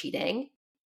about the cheating.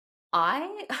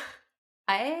 I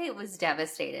I was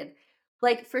devastated.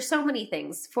 Like, for so many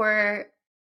things. For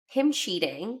him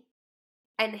cheating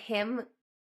and him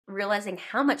realizing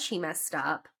how much he messed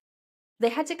up. They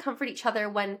had to comfort each other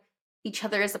when each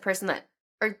other is the person that,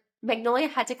 or Magnolia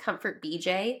had to comfort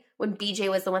BJ when BJ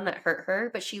was the one that hurt her,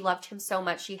 but she loved him so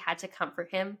much she had to comfort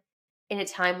him in a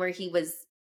time where he was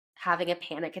having a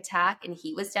panic attack and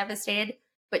he was devastated,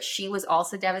 but she was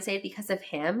also devastated because of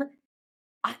him.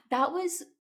 That was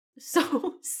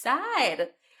so sad.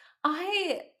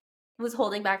 I was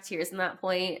holding back tears in that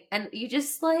point, and you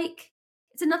just like,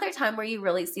 it's another time where you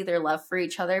really see their love for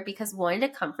each other because wanting to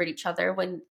comfort each other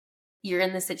when you're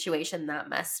in the situation that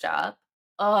messed up.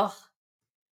 Oh,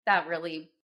 that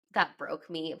broke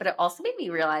me. But it also made me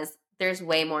realize there's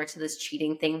way more to this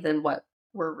cheating thing than what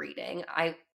we're reading.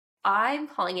 I'm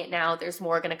calling it now. There's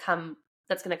more gonna come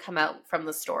that's gonna come out from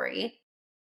the story,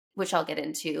 which I'll get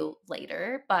into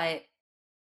later. But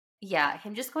yeah,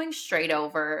 him just going straight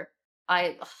over.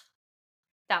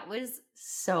 That was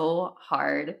so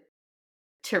hard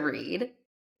to read.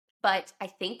 But I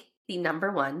think the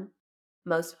number one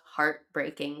most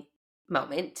heartbreaking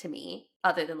moment to me,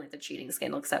 other than like the cheating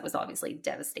scandal, because that was obviously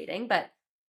devastating, but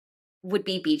would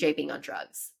be BJ being on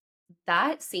drugs.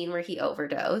 That scene where he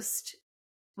overdosed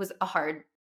was a hard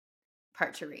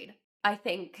part to read. I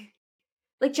think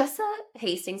like Jessa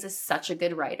Hastings is such a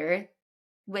good writer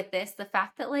with this. The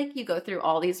fact that like you go through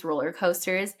all these roller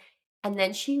coasters and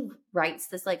then she writes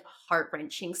this like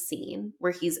heart-wrenching scene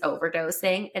where he's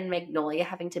overdosing and Magnolia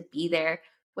having to be there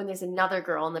when there's another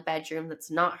girl in the bedroom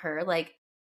that's not her. Like,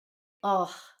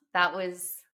 oh, that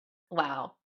was,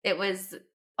 wow. It was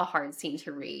a hard scene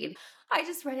to read. I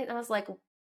just read it and I was like,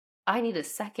 I need a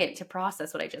second to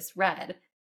process what I just read.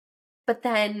 But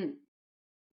then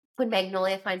when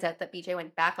Magnolia finds out that BJ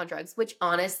went back on drugs, which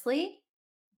honestly,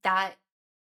 that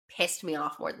pissed me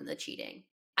off more than the cheating.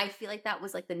 I feel like that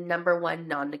was like the number one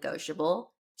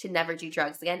non-negotiable, to never do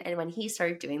drugs again. And when he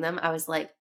started doing them, I was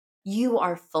like, you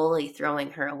are fully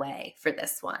throwing her away for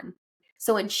this one.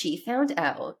 So when she found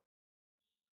out,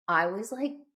 I was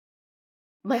like,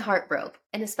 my heart broke.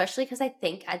 And especially because I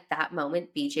think at that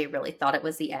moment, BJ really thought it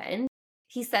was the end.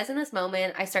 He says in this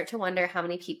moment, I start to wonder how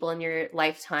many people in your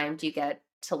lifetime do you get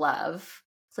to love?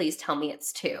 Please tell me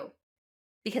it's two.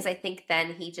 Because I think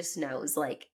then he just knows,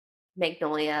 like,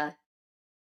 Magnolia,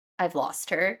 I've lost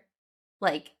her.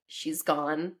 Like, she's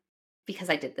gone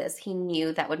because I did this. He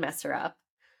knew that would mess her up.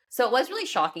 So it was really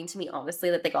shocking to me,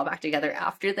 honestly, that they got back together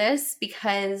after this,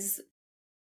 because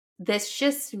this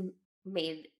just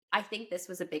made, I think this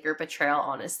was a bigger betrayal,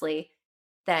 honestly,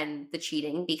 than the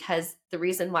cheating, because the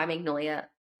reason why Magnolia,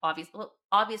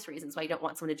 obvious reasons why you don't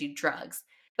want someone to do drugs,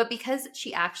 but because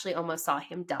she actually almost saw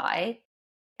him die.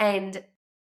 And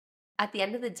at the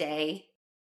end of the day,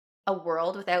 a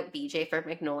world without BJ for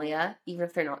Magnolia, even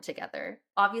if they're not together.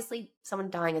 Obviously, someone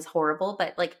dying is horrible,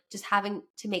 but like just having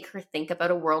to make her think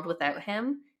about a world without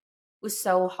him was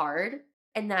so hard.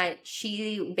 And that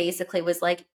she basically was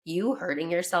like, you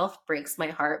hurting yourself breaks my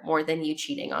heart more than you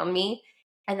cheating on me.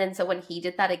 And then so when he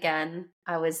did that again,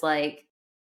 I was like,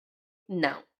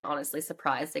 No, honestly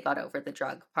surprised they got over the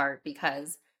drug part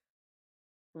because,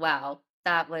 wow,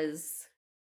 that was,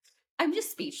 I'm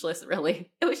just speechless, really.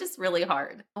 It was just really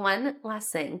hard. One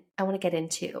last thing I want to get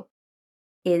into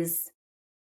is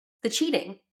the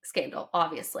cheating scandal,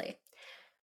 obviously.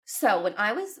 So when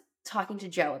I was talking to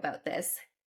Joe about this,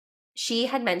 she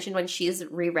had mentioned when she's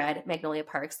reread Magnolia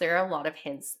Parks, there are a lot of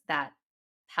hints that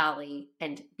Hallie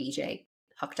and BJ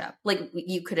hooked up. Like,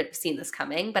 you could have seen this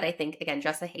coming, but I think, again,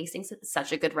 Jessa Hastings is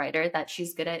such a good writer that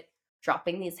she's good at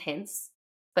dropping these hints,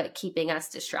 but keeping us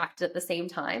distracted at the same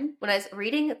time. When I was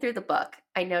reading through the book,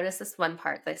 I noticed this one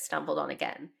part that I stumbled on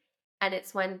again. And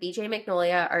it's when BJ and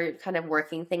Magnolia are kind of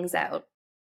working things out.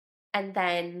 And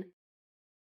then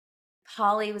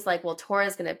Holly was like, well,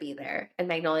 Tora's going to be there. And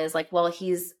Magnolia's like, well,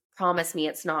 he's promised me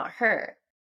it's not her.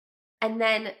 And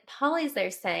then Polly's there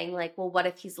saying, like, well, what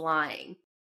if he's lying?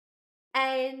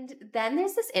 And then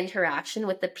there's this interaction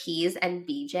with the P's and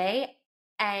BJ.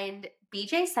 And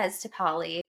BJ says to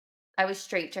Polly, I was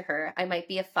straight to her. I might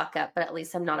be a fuck up, but at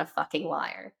least I'm not a fucking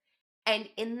liar. And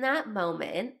in that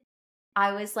moment,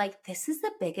 I was like, this is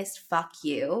the biggest fuck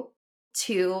you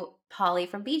to Polly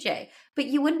from BJ. But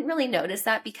you wouldn't really notice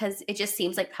that because it just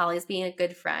seems like Polly's being a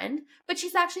good friend. But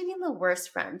she's actually being the worst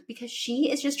friend because she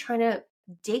is just trying to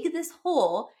dig this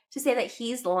hole to say that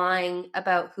he's lying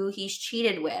about who he's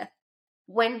cheated with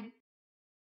when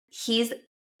he's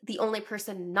the only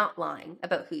person not lying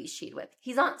about who he's cheated with.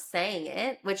 He's not saying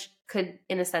it, which could,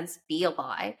 in a sense, be a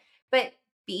lie. But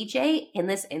BJ, in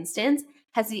this instance,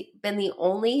 has been the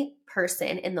only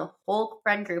person in the whole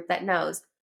friend group that knows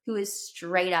who is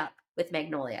straight up with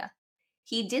Magnolia.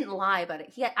 He didn't lie about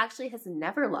it. He actually has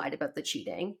never lied about the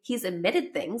cheating. He's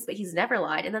admitted things, but he's never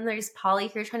lied. And then there's Polly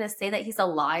here trying to say that he's a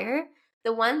liar.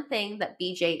 The one thing that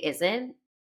BJ isn't,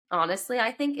 honestly,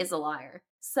 I think, is a liar.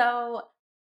 So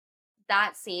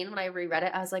that scene, when I reread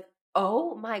it, I was like,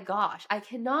 oh my gosh, I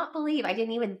cannot believe I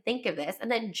didn't even think of this. And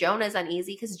then Jonah's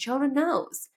uneasy because Jonah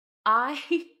knows. I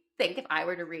think if I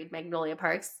were to read Magnolia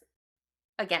Parks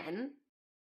again,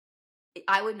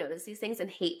 I would notice these things and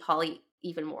hate Polly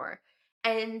even more.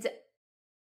 And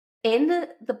in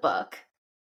the book,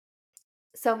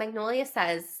 so Magnolia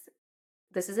says,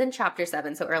 this is in chapter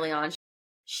 7, so early on,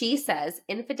 she says,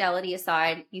 infidelity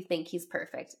aside, you think he's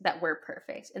perfect, that we're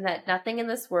perfect, and that nothing in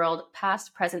this world,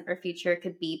 past, present, or future,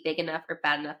 could be big enough or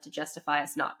bad enough to justify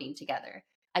us not being together.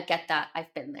 I get that.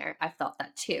 I've been there. I've thought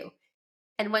that too.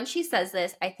 And when she says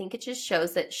this, I think it just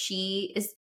shows that she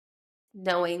is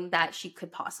knowing that she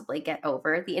could possibly get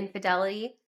over the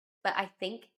infidelity. But I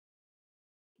think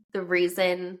the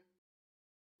reason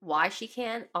why she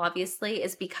can, obviously,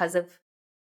 is because of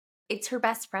it's her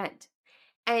best friend.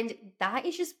 And that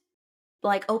is just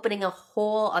like opening a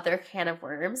whole other can of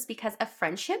worms because a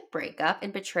friendship breakup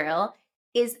and betrayal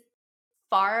is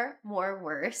far more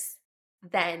worse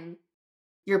than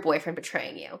your boyfriend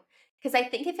betraying you. Because I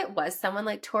think if it was someone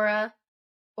like Tora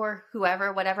or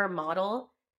whoever, whatever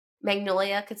model,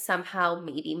 Magnolia could somehow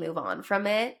maybe move on from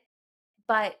it.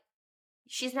 But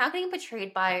she's now getting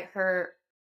betrayed by her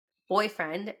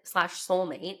boyfriend /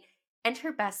 soulmate and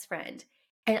her best friend.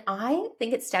 And I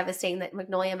think it's devastating that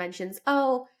Magnolia mentions,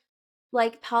 oh,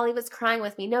 like Polly was crying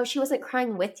with me. No, she wasn't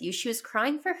crying with you. She was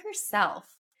crying for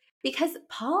herself because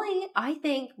Polly, I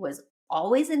think, was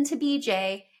always into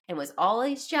BJ and was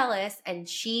always jealous. And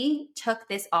she took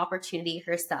this opportunity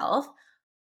herself.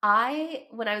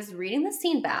 When I was reading the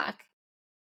scene back,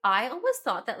 I almost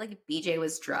thought that like BJ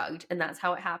was drugged and that's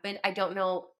how it happened. I don't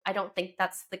know. I don't think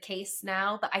that's the case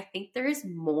now, but I think there is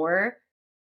more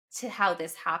to how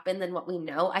this happened than what we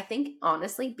know. I think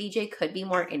honestly, BJ could be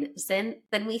more innocent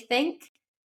than we think,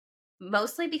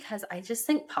 mostly because I just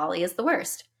think Polly is the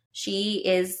worst. She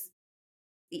is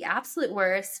the absolute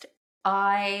worst.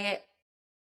 I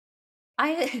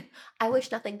I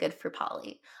wish nothing good for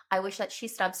Polly. I wish that she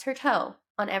stubs her toe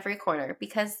on every corner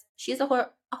because she's a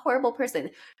horrible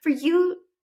person. For you,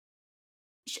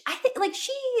 I think like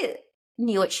she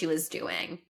knew what she was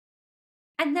doing.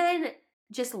 And then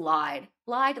just lied,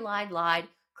 cried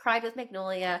with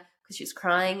Magnolia because she was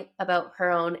crying about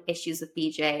her own issues with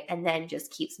BJ, and then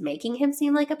just keeps making him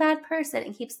seem like a bad person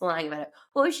and keeps lying about it.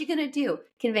 What was she gonna do?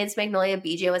 Convince Magnolia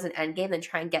BJ was an endgame, then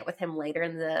try and get with him later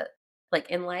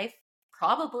in life?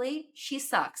 Probably. She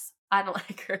sucks. I don't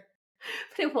like her.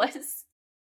 But it was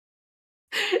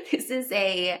this is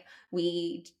a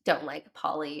we don't like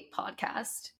Polly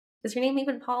podcast. Is her name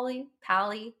even Polly?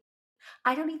 Pally?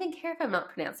 I don't even care if I'm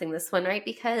not pronouncing this one right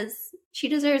because she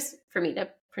deserves for me to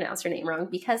pronounce her name wrong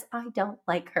because I don't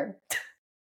like her.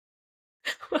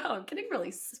 Wow, I'm getting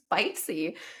really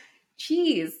spicy.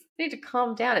 Jeez, I need to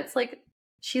calm down. It's like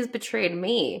she's betrayed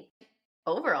me.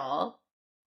 Overall,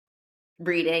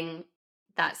 reading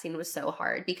that scene was so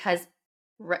hard because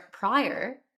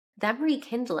prior, them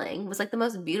rekindling was like the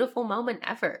most beautiful moment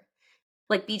ever.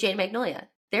 Like BJ and Magnolia,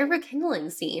 their rekindling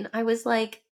scene, I was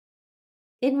like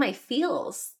in my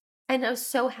feels. And I was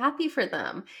so happy for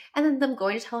them. And then them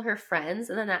going to tell her friends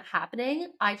and then that happening,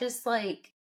 I just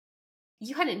like,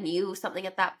 you kind of knew something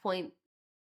at that point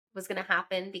was going to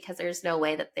happen because there's no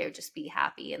way that they would just be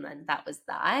happy. And then that was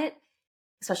that,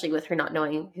 especially with her not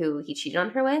knowing who he cheated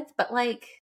on her with. But like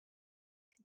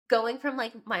going from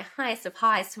like my highest of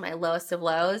highs to my lowest of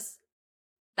lows,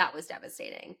 that was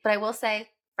devastating. But I will say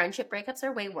friendship breakups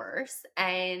are way worse.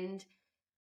 And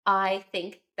I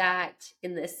think that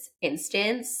in this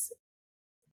instance,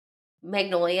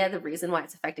 Magnolia, the reason why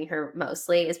it's affecting her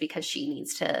mostly is because she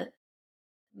needs to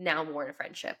now mourn a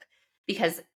friendship.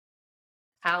 Because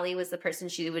Hallie was the person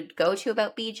she would go to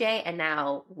about BJ, and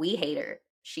now we hate her.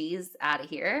 She's out of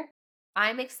here.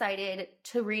 I'm excited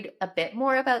to read a bit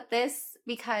more about this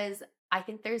because I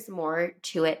think there's more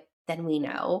to it than we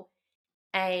know.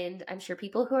 And I'm sure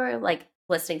people who are like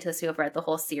listening to this who have read the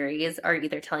whole series are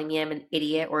either telling me I'm an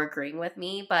idiot or agreeing with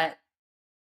me. But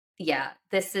yeah,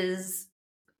 this is,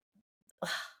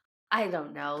 I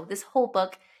don't know. This whole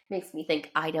book makes me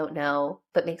think I don't know,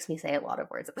 but makes me say a lot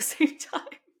of words at the same time.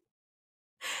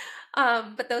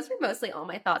 But those are mostly all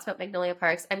my thoughts about Magnolia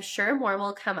Parks. I'm sure more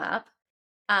will come up.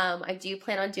 I do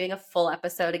plan on doing a full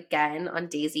episode again on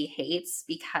Daisy Hates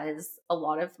because a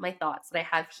lot of my thoughts that I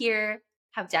have here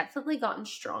have definitely gotten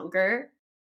stronger.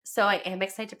 So I am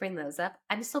excited to bring those up.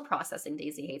 I'm still processing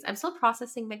Daisy Hates. I'm still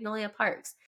processing Magnolia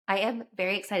Parks. I am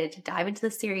very excited to dive into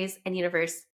the series and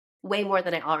universe way more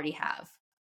than I already have.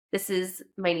 This is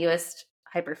my newest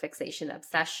hyperfixation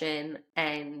obsession,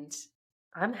 and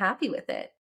I'm happy with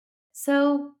it.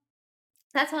 So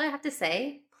that's all I have to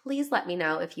say. Please let me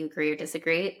know if you agree or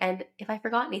disagree. And if I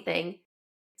forgot anything,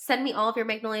 send me all of your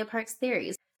Magnolia Parks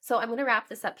theories. So I'm going to wrap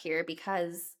this up here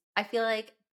because I feel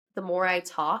like the more I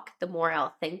talk, the more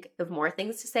I'll think of more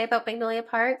things to say about Magnolia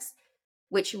Parks,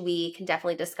 which we can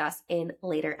definitely discuss in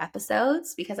later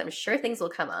episodes because I'm sure things will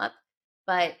come up.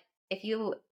 But if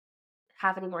you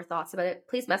have any more thoughts about it,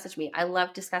 please message me. I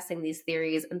love discussing these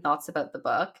theories and thoughts about the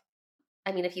book.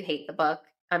 I mean, if you hate the book,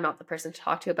 I'm not the person to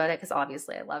talk to about it because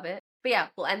obviously I love it. But yeah,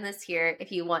 we'll end this here.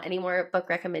 If you want any more book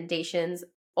recommendations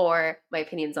or my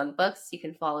opinions on books, you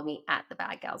can follow me at the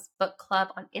Bad Gals Book Club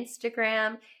on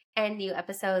Instagram. And new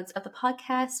episodes of the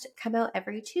podcast come out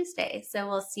every Tuesday. So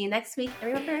we'll see you next week.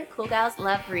 And remember, cool gals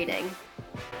love reading.